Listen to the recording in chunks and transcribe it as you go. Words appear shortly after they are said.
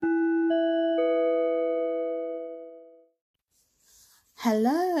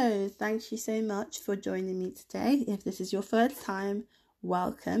Hello, thank you so much for joining me today. If this is your first time,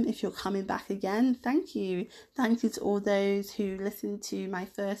 welcome. If you're coming back again, thank you. Thank you to all those who listened to my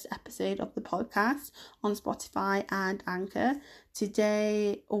first episode of the podcast on Spotify and Anchor.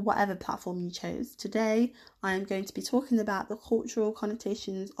 Today, or whatever platform you chose, today I am going to be talking about the cultural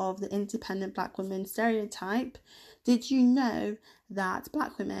connotations of the independent Black woman stereotype. Did you know that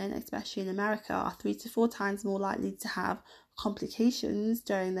Black women, especially in America, are 3 to 4 times more likely to have complications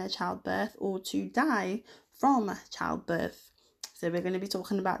during their childbirth or to die from childbirth? So we're going to be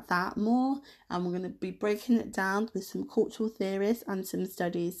talking about that more, and we're going to be breaking it down with some cultural theorists and some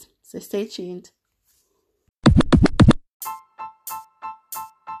studies. So stay tuned.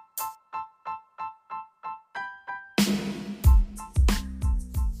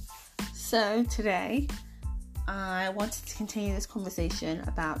 So today I wanted to continue this conversation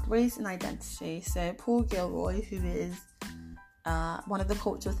about race and identity. So Paul Gilroy, who is one of the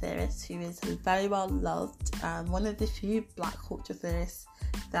cultural theorists who is very well loved, one of the few Black cultural theorists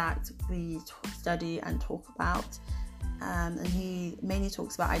that we study and talk about, and he mainly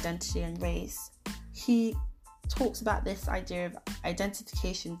talks about identity and race. He talks about this idea of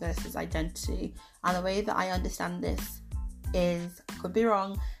identification versus identity, and the way that I understand this is, could be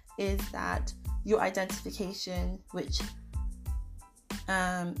wrong, is that your identification, which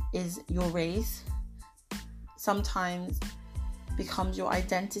is your race, sometimes becomes your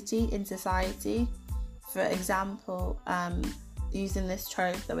identity in society. For example, using this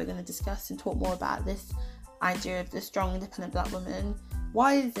trope that we're going to discuss and talk more about, this idea of the strong, independent Black woman.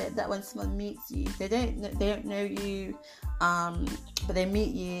 Why is it that when someone meets you, they don't know you, but they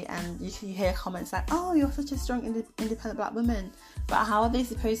meet you and you hear comments like, "Oh, you're such a strong, independent Black woman," but how are they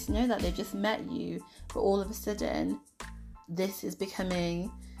supposed to know that? They've just met you, but all of a sudden, this is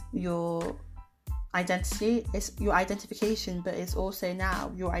becoming your identity. It's your identification, but it's also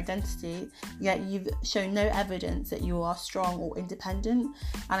now your identity, yet you've shown no evidence that you are strong or independent.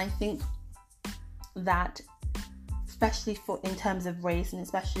 And I think that, especially in terms of race, and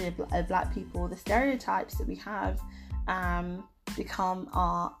especially of Black people, the stereotypes that we have become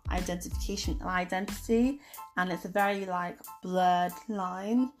our identification and identity, and it's a very blurred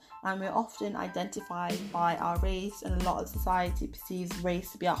line, and we're often identified by our race, and a lot of society perceives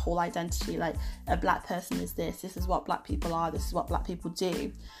race to be our whole identity. Like, a Black person is this is what Black people are, this is what Black people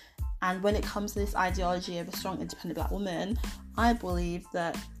do. And when it comes to this ideology of a strong, independent Black woman, I believe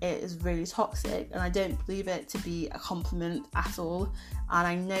that it is really toxic, and I don't believe it to be a compliment at all. And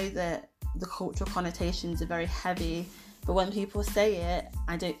I know that the cultural connotations are very heavy, but when people say it,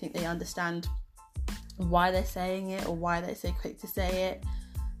 I don't think they understand why they're saying it or why they're so quick to say it.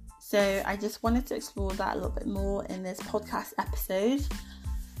 So I just wanted to explore that a little bit more in this podcast episode.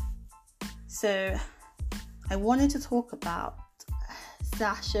 So I wanted to talk about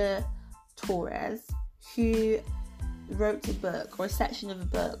Sasha Torres, who wrote a book, or a section of a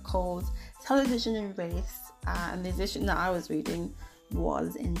book, called Television and Race, and the edition that I was reading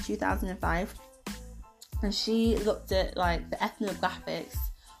was in 2005, and she looked at the ethnographics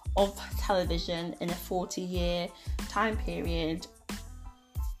of television in a 40-year time period,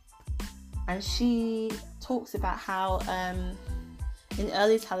 and she talks about how in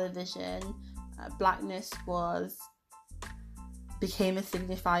early television, blackness became a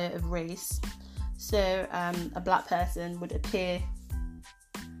signifier of race. So a Black person would appear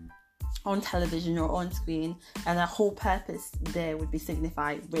on television or on screen, and their whole purpose there would be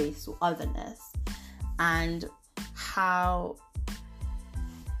signify race or otherness. And how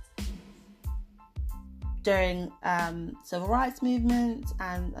during civil rights movement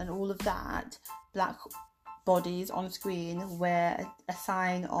and all of that, Black bodies on screen were a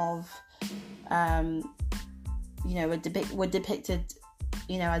sign of were depicted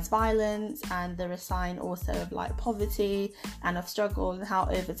as violence, and they're a sign also of poverty and of struggle, and how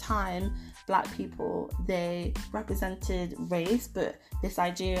over time Black people, they represented race, but this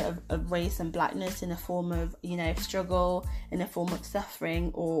idea of race and blackness in a form of struggle, in a form of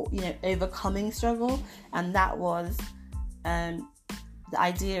suffering, or overcoming struggle. And that was the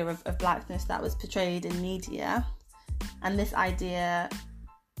idea of blackness that was portrayed in media, and this idea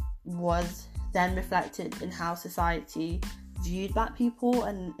was then reflected in how society viewed Black people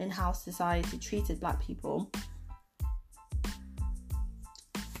and in how society treated Black people.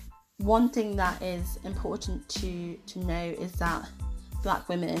 One thing that is important to know is that Black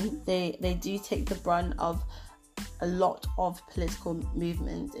women, they do take the brunt of a lot of political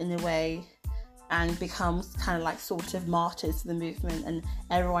movement in a way, and becomes kind of sort of martyrs to the movement, and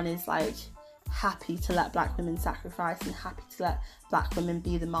everyone is happy to let Black women sacrifice and happy to let Black women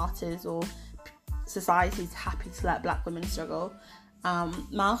be the martyrs, or society is happy to let Black women struggle.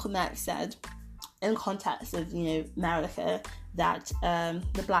 Malcolm X said, in context of, America, that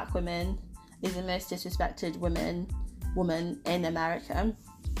the black woman is the most disrespected woman in America.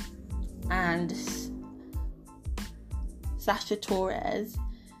 And Sasha Torres,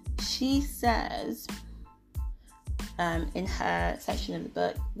 she says in her section of the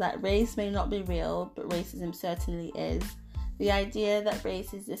book that race may not be real, but racism certainly is. The idea that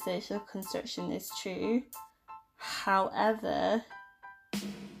race is a social construction is true. However,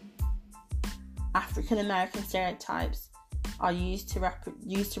 African American stereotypes are used to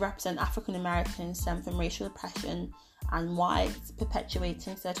represent African Americans stem from racial oppression and whites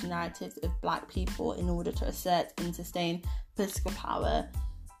perpetuating certain narratives of black people in order to assert and sustain political power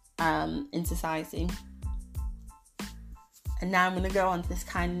in society. And now I'm going to go on to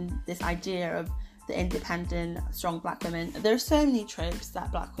this idea of the independent, strong black women. There are so many tropes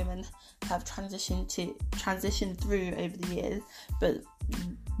that black women have transitioned through over the years, but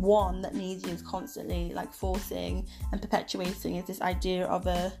one that media is constantly forcing and perpetuating is this idea of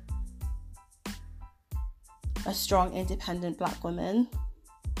a strong, independent black woman.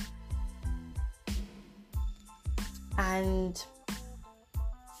 And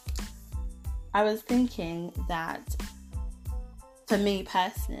I was thinking that for me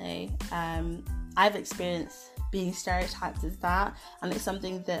personally, I've experienced being stereotyped as that, and it's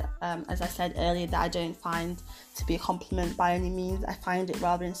something that, as I said earlier, that I don't find to be a compliment by any means. I find it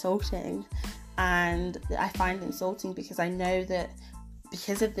rather insulting, and I find it insulting because I know that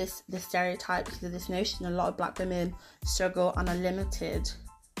because of this stereotype, because of this notion, a lot of black women struggle and are limited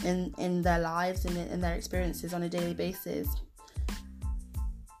in their lives and in their experiences on a daily basis.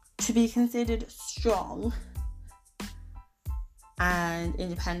 To be considered strong and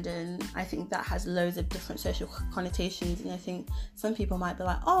independent, I think that has loads of different social connotations, and I think some people might be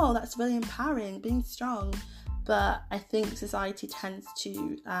like, oh, that's really empowering, being strong, but I think society tends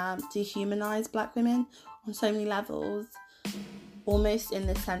to dehumanize black women on so many levels, almost in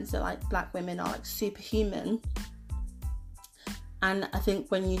the sense that black women are superhuman. And I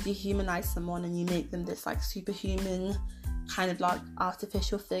think when you dehumanize someone and you make them this superhuman kind of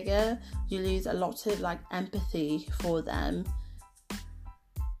artificial figure, you lose a lot of empathy for them.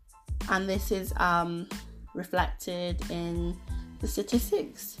 And this is reflected in the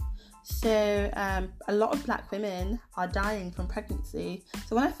statistics. So a lot of black women are dying from pregnancy.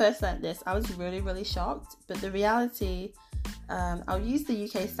 So when I first learned this, I was really, really shocked. But the reality, I'll use the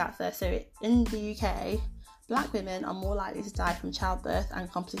UK stat first. So in the UK, black women are more likely to die from childbirth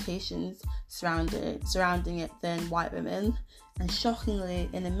and complications surrounding it than white women. And shockingly,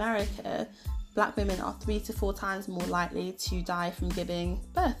 in America, black women are 3 to 4 times more likely to die from giving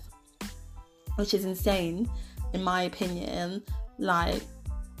birth, which is insane, in my opinion.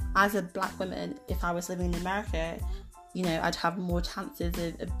 As a black woman, if I was living in America, I'd have more chances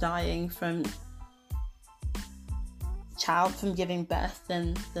of dying from giving birth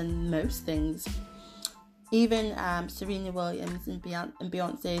than most things. Even Serena Williams and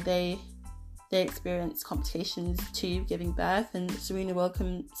Beyonce, they experience complications to giving birth, and Serena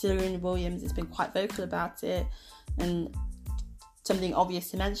Williams has been quite vocal about it. And something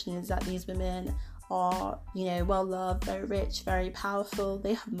obvious to mention is that these women are, well loved, very rich, very powerful.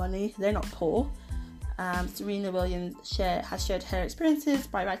 They have money. They're not poor. Serena Williams has shared her experiences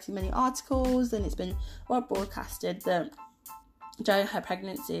by writing many articles, and it's been well broadcasted that during her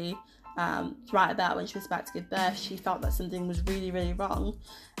pregnancy, right about when she was about to give birth, she felt that something was really, really wrong,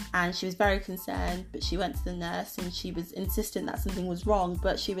 and she was very concerned. But she went to the nurse, and she was insistent that something was wrong,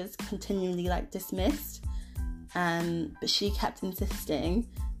 but she was continually dismissed. But she kept insisting,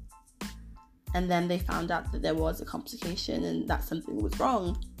 and then they found out that there was a complication and that something was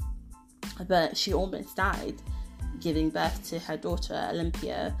wrong. But she almost died giving birth to her daughter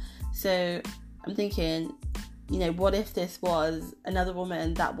Olympia. So I'm thinking, what if this was another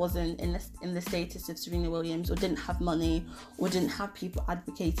woman that wasn't in the status of Serena Williams, or didn't have money, or didn't have people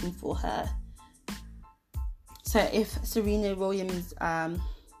advocating for her? So if Serena Williams'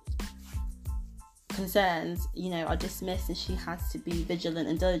 concerns, are dismissed, and she has to be vigilant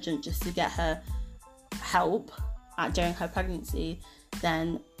and diligent just to get her help during her pregnancy,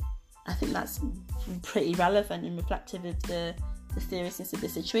 then I think that's pretty relevant and reflective of the seriousness of the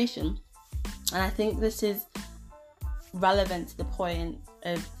situation. And I think this is relevant to the point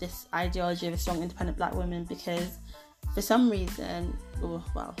of this ideology of a strong, independent black woman, because for some reason, or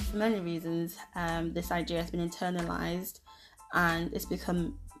well, for many reasons, this idea has been internalized, and it's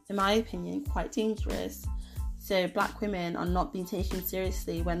become, in my opinion, quite dangerous. So black women are not being taken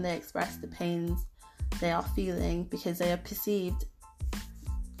seriously when they express the pains they are feeling, because they are perceived.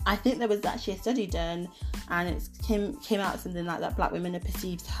 I think there was actually a study done and it came out something like that black women are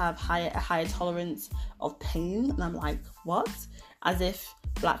perceived to have a higher tolerance of pain. And I'm like, what? As if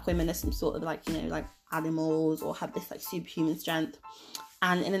black women are some sort of like animals or have this like superhuman strength.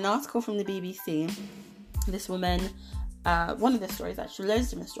 And in an article from the BBC, this woman, one of the stories, actually loads of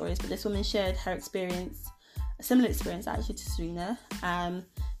different stories, but this woman shared her experience, a similar experience actually to Serena,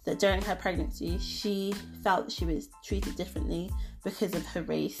 that during her pregnancy she felt that she was treated differently because of her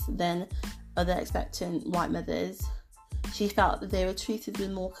race than other expectant white mothers. She felt that they were treated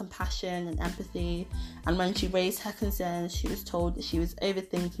with more compassion and empathy, and when she raised her concerns, she was told that she was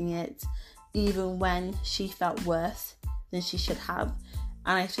overthinking it, even when she felt worse than she should have.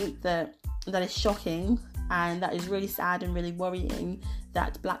 And I think that is shocking, and that is really sad and really worrying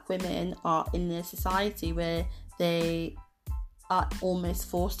that black women are in a society where they are almost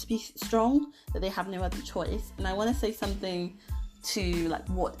forced to be strong, that they have no other choice. And I want to say something to like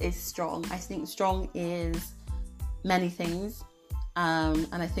what is strong. I think strong is many things, and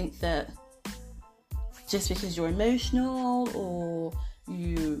I think that just because you're emotional or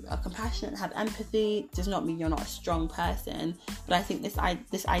you are compassionate and have empathy does not mean you're not a strong person. But I think this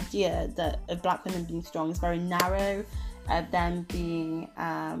idea that of black women being strong is very narrow, of them being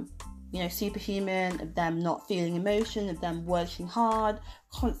superhuman, of them not feeling emotion, of them working hard,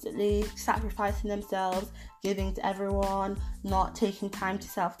 constantly sacrificing themselves, giving to everyone, not taking time to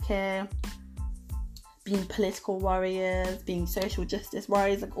self-care, being political warriors, being social justice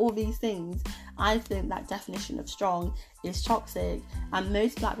warriors, like all these things. I think that definition of strong is toxic, and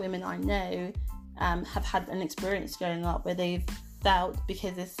most black women I know have had an experience growing up where they've felt,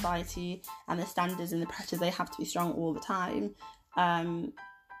 because of society and the standards and the pressures, they have to be strong all the time,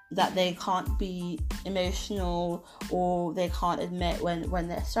 that they can't be emotional or they can't admit when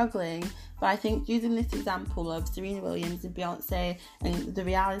they're struggling. But I think using this example of Serena Williams and Beyonce and the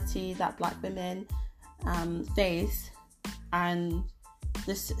reality that black women face, and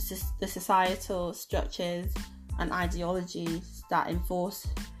the societal structures and ideologies that enforce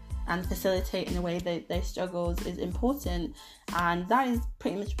and facilitate in a way that their struggles is important. And that is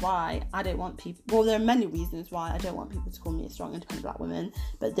pretty much why I don't want people, well, there are many reasons why I don't want people to call me a strong independent black woman,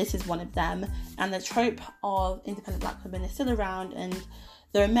 but this is one of them. And the trope of independent black women is still around, and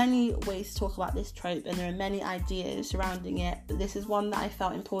there are many ways to talk about this trope, and there are many ideas surrounding it, but this is one that I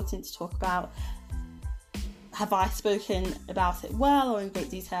felt important to talk about. Have I spoken about it well or in great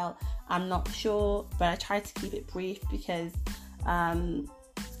detail? I'm not sure, but I tried to keep it brief because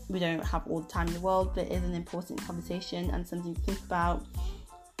we don't have all the time in the world, but it is an important conversation and something to think about.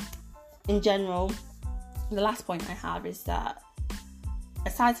 In general, the last point I have is that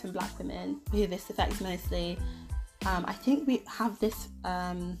aside from black women, who this affects mostly, I think we have this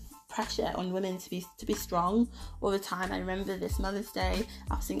pressure on women to be strong all the time. I remember this Mother's Day,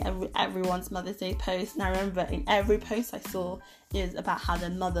 I was seeing everyone's Mother's Day post, and I remember in every post I saw is about how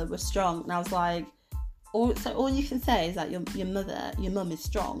their mother was strong, and I was like, all you can say is that your mum is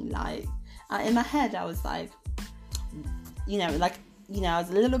strong. Like in my head I was like, I was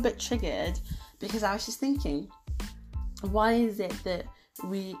a little bit triggered, because I was just thinking, why is it that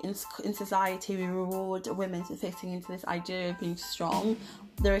we in society we reward women for fitting into this idea of being strong?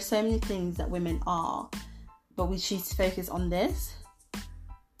 There are so many things that women are, but we choose to focus on this.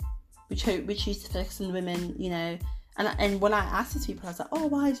 We choose to focus on women, and when I asked these people, I was like, oh,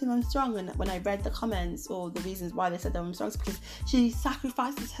 why is your mum strong? And when I read the comments or the reasons why they said their mum strong, it's because she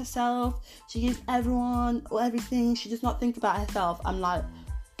sacrifices herself, she gives everyone or everything, she does not think about herself. I'm like,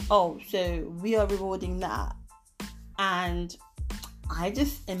 oh, so we are rewarding that. And I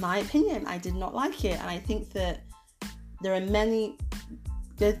just, in my opinion, I did not like it. And I think that there are many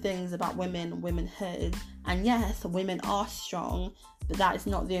good things about women and womanhood. And yes, women are strong, but that is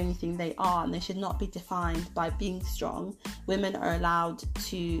not the only thing they are, and they should not be defined by being strong. Women are allowed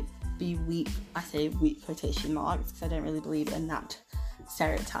to be weak. I say weak quotation marks because I don't really believe in that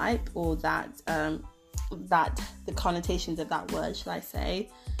stereotype or that the connotations of that word, should I say.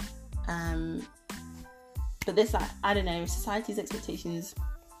 But this, I don't know, society's expectations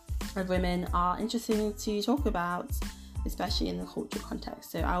of women are interesting to talk about, especially in the cultural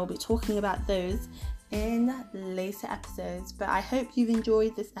context. So I will be talking about those in later episodes, but I hope you've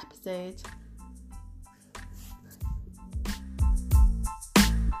enjoyed this episode.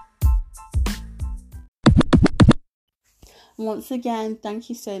 Once again, thank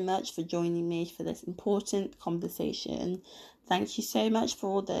you so much for joining me for this important conversation. Thank you so much for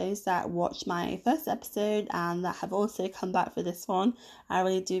all those that watched my first episode and that have also come back for this one. I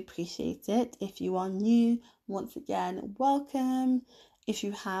really do appreciate it. If you are new, once again, welcome. If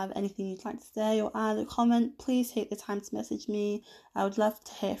you have anything you'd like to say or add or comment, please take the time to message me. I would love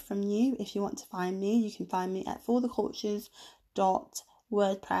to hear from you. If you want to find me, you can find me at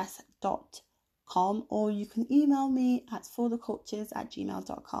forthecultures.wordpress.com, or you can email me at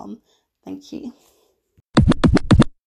forthecultures@gmail.com. Thank you.